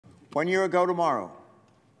1 year ago tomorrow,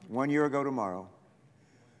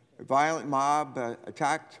 a violent mob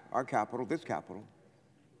attacked our capital, this capital.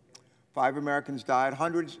 5 Americans died,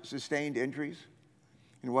 hundreds sustained injuries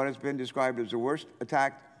in what has been described as the worst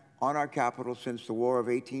attack on our capital since the War of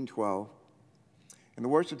 1812, and the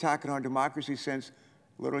worst attack on our democracy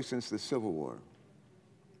literally since the Civil War.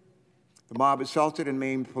 The mob assaulted and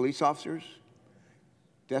maimed police officers,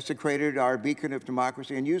 desecrated our beacon of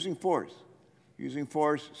democracy, and using force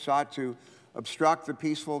sought to obstruct the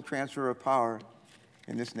peaceful transfer of power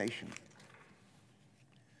in this nation.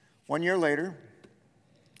 1 year later,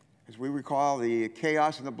 as we recall the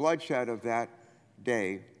chaos and the bloodshed of that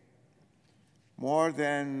day, more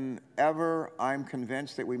than ever, I'm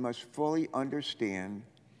convinced that we must fully understand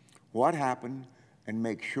what happened and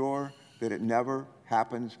make sure that it never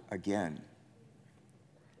happens again.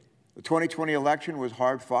 The 2020 election was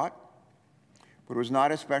hard fought, but it was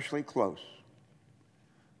not especially close.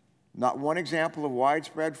 Not one example of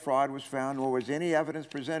widespread fraud was found, nor was any evidence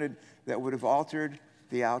presented that would have altered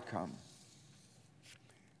the outcome.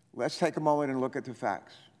 Let's take a moment and look at the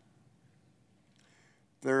facts.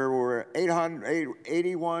 There were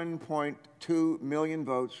 81.2 million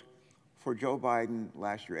votes for Joe Biden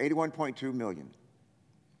last year, 81.2 million.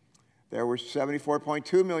 There were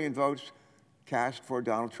 74.2 million votes cast for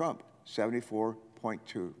Donald Trump,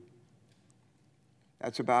 74.2.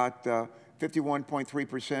 That's about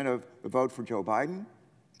 51.3% of the vote for Joe Biden,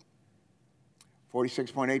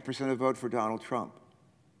 46.8% of the vote for Donald Trump.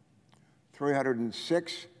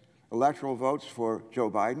 306 electoral votes for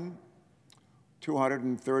Joe Biden,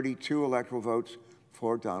 232 electoral votes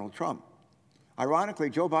for Donald Trump. Ironically,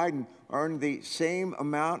 Joe Biden earned the same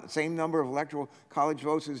number of electoral college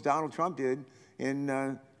votes as Donald Trump did in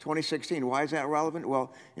 2016. Why is that relevant?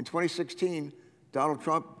 Well, in 2016, Donald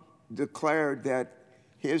Trump declared that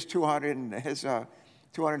his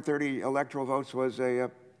 230 electoral votes was his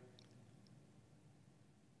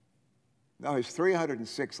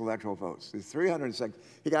 306 electoral votes. His 306.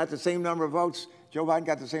 He got the same number of votes. Joe Biden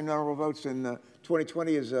got the same number of votes in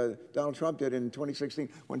 2020 as Donald Trump did in 2016.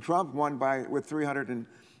 When Trump won with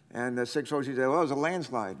 306 votes, he said, well, it was a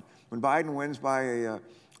landslide. When Biden wins by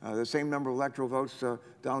the same number of electoral votes,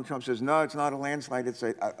 Donald Trump says, no, it's not a landslide. It's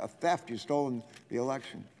a theft. You've stolen the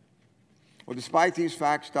election. Well, despite these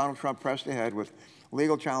facts, Donald Trump pressed ahead with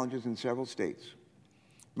legal challenges in several states.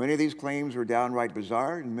 Many of these claims were downright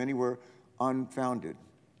bizarre, and many were unfounded.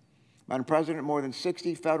 Madam President, more than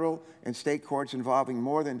 60 federal and state courts involving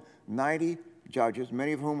more than 90 judges,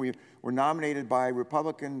 many of whom were nominated by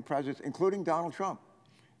Republican presidents, including Donald Trump,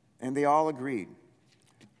 and they all agreed.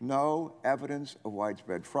 No evidence of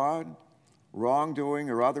widespread fraud, wrongdoing,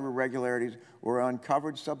 or other irregularities were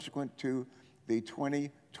uncovered subsequent to the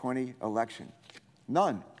 2020 election.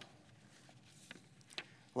 None.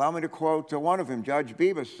 Allow me to quote one of them, Judge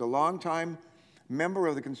Bibas, a longtime member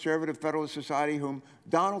of the Conservative Federalist Society, whom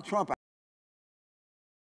Donald Trump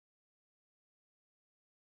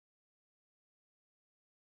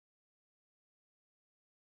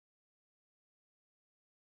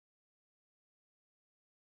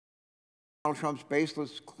Donald Trump's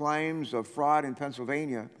baseless claims of fraud in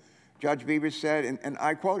Pennsylvania. Judge Bibas said, and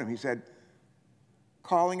I quote him, he said,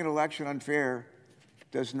 calling an election unfair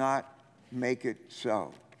does not make it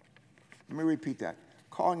so. Let me repeat that.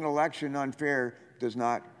 Calling an election unfair does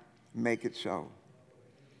not make it so.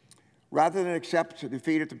 Rather than accept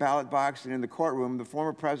defeat at the ballot box and in the courtroom, the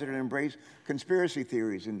former president embraced conspiracy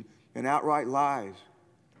theories and outright lies.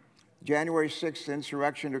 January 6th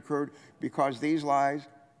insurrection occurred because these lies,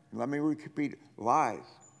 let me repeat, lies,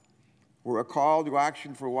 were a call to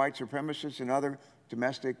action for white supremacists and other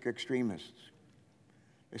domestic extremists.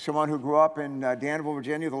 As someone who grew up in Danville,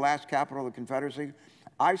 Virginia, the last capital of the Confederacy,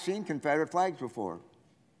 I've seen Confederate flags before,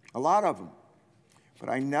 a lot of them, but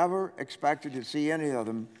I never expected to see any of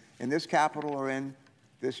them in this Capitol or in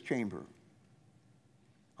this chamber.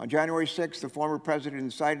 On January 6th, the former president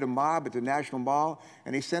incited a mob at the National Mall,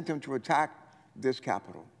 and he sent them to attack this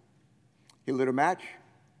Capitol. He lit a match,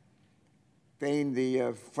 fanned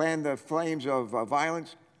the flames of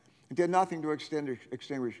violence, and did nothing to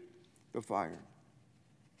extinguish the fire.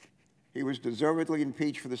 He was deservedly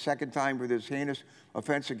impeached for the second time for this heinous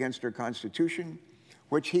offense against our Constitution,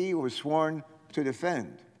 which he was sworn to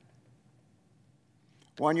defend.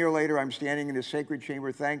 1 year later, I'm standing in this sacred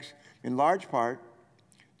chamber thanks in large part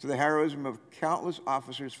to the heroism of countless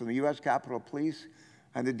officers from the U.S. Capitol Police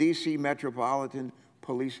and the D.C. Metropolitan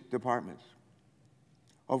Police Departments.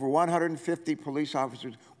 Over 150 police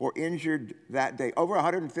officers were injured that day, over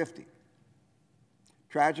 150.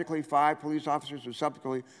 Tragically, 5 police officers have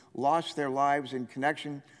subsequently lost their lives in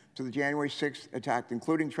connection to the January 6th attack,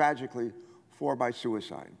 including, tragically, 4 by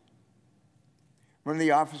suicide. One of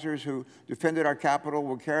the officers who defended our Capitol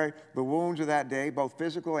will carry the wounds of that day, both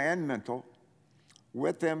physical and mental,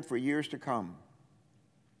 with them for years to come.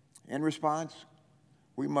 In response,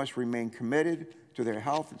 we must remain committed to their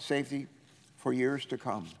health and safety for years to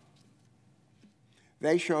come.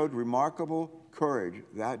 They showed remarkable courage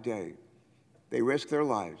that day. They risked their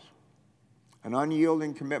lives, an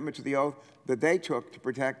unyielding commitment to the oath that they took to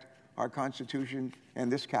protect our Constitution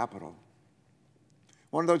and this Capitol.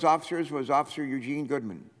 One of those officers was Officer Eugene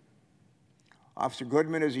Goodman. Officer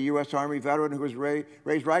Goodman is a U.S. Army veteran who was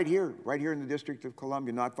raised right here in the District of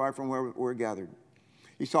Columbia, not far from where we're gathered.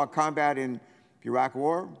 He saw combat in the Iraq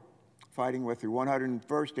War, fighting with the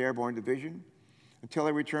 101st Airborne Division, until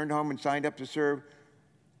he returned home and signed up to serve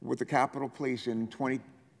with the Capitol Police in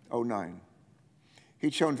 2009.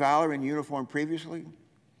 He'd shown valor in uniform previously.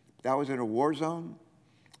 That was in a war zone,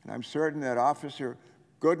 and I'm certain that Officer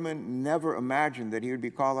Goodman never imagined that he would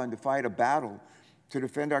be called on to fight a battle to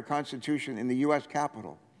defend our Constitution in the U.S.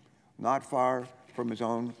 Capitol, not far from his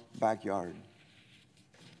own backyard.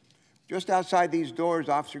 Just outside these doors,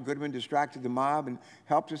 Officer Goodman distracted the mob and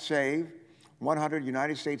helped to save 100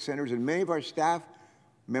 United States senators and many of our staff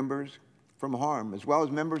members from harm, as well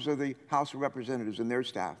as members of the House of Representatives and their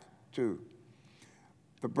staff, too.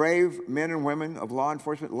 The brave men and women of law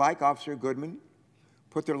enforcement, like Officer Goodman,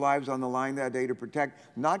 put their lives on the line that day to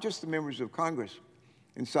protect not just the members of Congress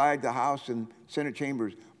inside the House and Senate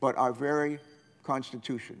chambers, but our very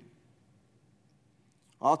Constitution.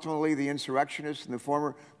 Ultimately, the insurrectionists and the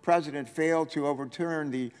former president failed to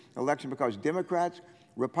overturn the election because Democrats,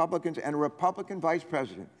 Republicans, and a Republican vice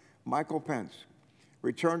president, Michael Pence,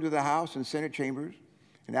 returned to the House and Senate chambers,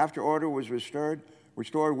 and after order was restored,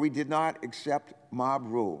 we did not accept mob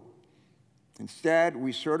rule. Instead,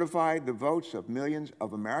 we certified the votes of millions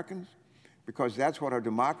of Americans because that's what our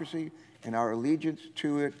democracy and our allegiance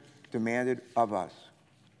to it demanded of us.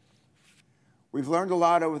 We've learned a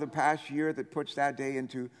lot over the past year that puts that day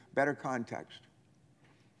into better context.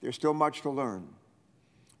 There's still much to learn.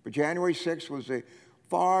 But January 6th was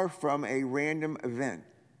far from a random event.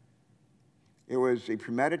 It was a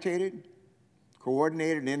premeditated,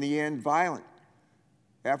 coordinated, and in the end, violent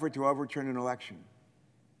effort to overturn an election.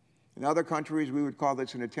 In other countries, we would call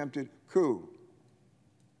this an attempted coup.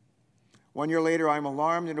 1 year later, I'm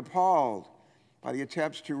alarmed and appalled by the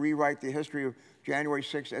attempts to rewrite the history of January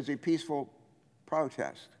 6th as a peaceful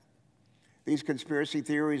protest. These conspiracy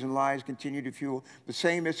theories and lies continue to fuel the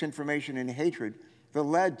same misinformation and hatred that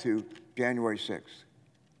led to January 6th.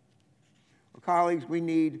 Well, colleagues, we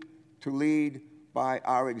need to lead by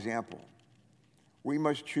our example. We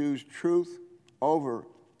must choose truth over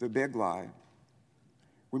the big lie.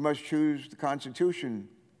 We must choose the Constitution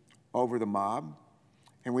over the mob,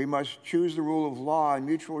 and we must choose the rule of law and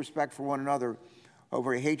mutual respect for one another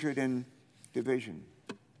over hatred and division.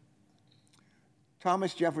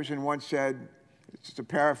 Thomas Jefferson once said, it's just a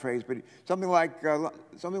paraphrase, but something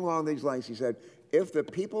along these lines. He said, "If the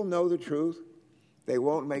people know the truth, they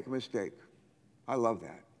won't make a mistake." I love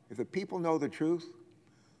that. If the people know the truth,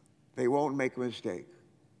 they won't make a mistake.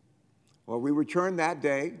 Well, we returned that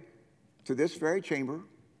day to this very chamber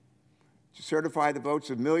to certify the votes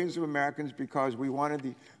of millions of Americans because we wanted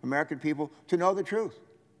the American people to know the truth.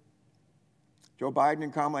 Joe Biden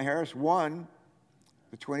and Kamala Harris won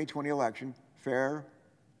the 2020 election fair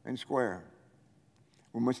and square.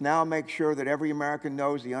 We must now make sure that every American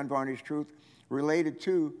knows the unvarnished truth related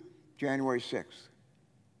to January 6th.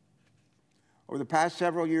 Over the past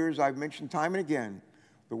several years, I've mentioned time and again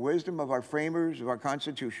the wisdom of our framers of our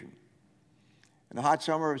Constitution. In the hot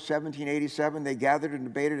summer of 1787, they gathered and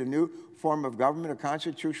debated a new form of government, a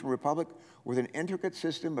constitutional republic with an intricate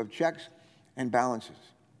system of checks and balances.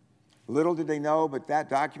 Little did they know, but that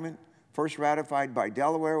document, first ratified by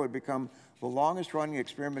Delaware, would become the longest-running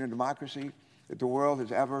experiment in democracy that the world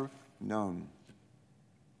has ever known.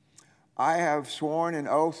 I have sworn an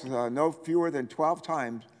oath no fewer than 12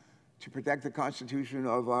 times to protect the Constitution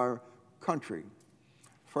of our country.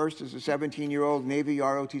 First as a 17-year-old Navy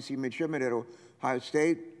ROTC midshipman at Ohio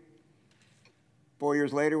State. 4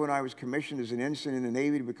 years later, when I was commissioned as an ensign in the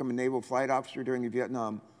Navy to become a naval flight officer during the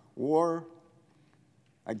Vietnam War.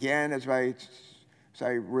 Again, as I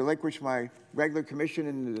relinquished my regular commission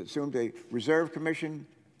and assumed a reserve commission.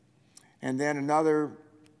 And then another,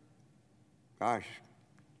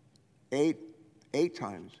 eight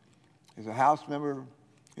times as a House member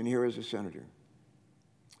and here as a senator.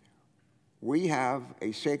 We have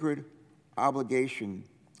a sacred obligation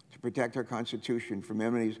to protect our Constitution from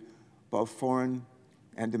enemies, both foreign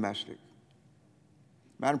and domestic.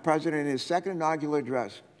 Madam President, in his second inaugural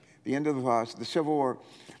address, the end of the Civil War,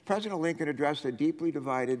 President Lincoln addressed a deeply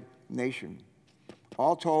divided nation.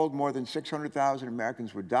 All told, more than 600,000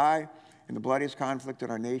 Americans would die in the bloodiest conflict in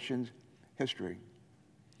our nation's history.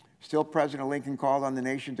 Still, President Lincoln called on the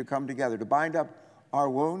nation to come together, to bind up our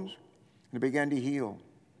wounds, and to begin to heal.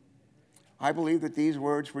 I believe that these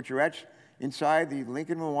words, which are etched inside the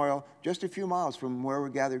Lincoln Memorial just a few miles from where we're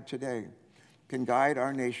gathered today, can guide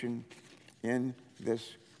our nation in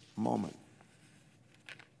this moment.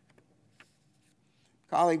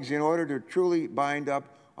 Colleagues, in order to truly bind up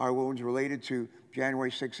our wounds related to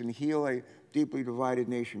January 6th and heal a deeply divided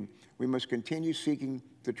nation, we must continue seeking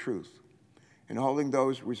the truth and holding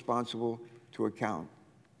those responsible to account.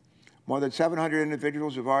 More than 700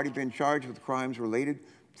 individuals have already been charged with crimes related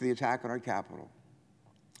to the attack on our Capitol.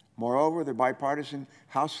 Moreover, the bipartisan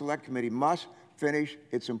House Select Committee must finish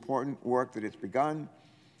its important work that it's begun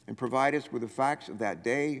and provide us with the facts of that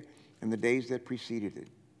day and the days that preceded it.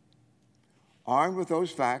 Armed with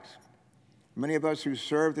those facts, many of us who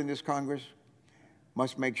served in this Congress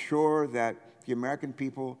must make sure that the American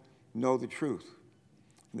people know the truth,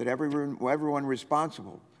 and that everyone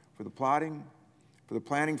responsible for the plotting, for the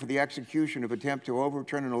planning, for the execution of attempt to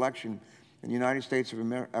overturn an election in the United States of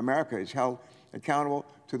America is held accountable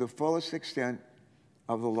to the fullest extent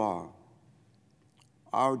of the law.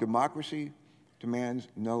 Our democracy demands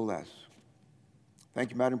no less.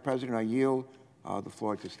 Thank you, Madam President. I yield the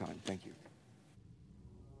floor at this time. Thank you.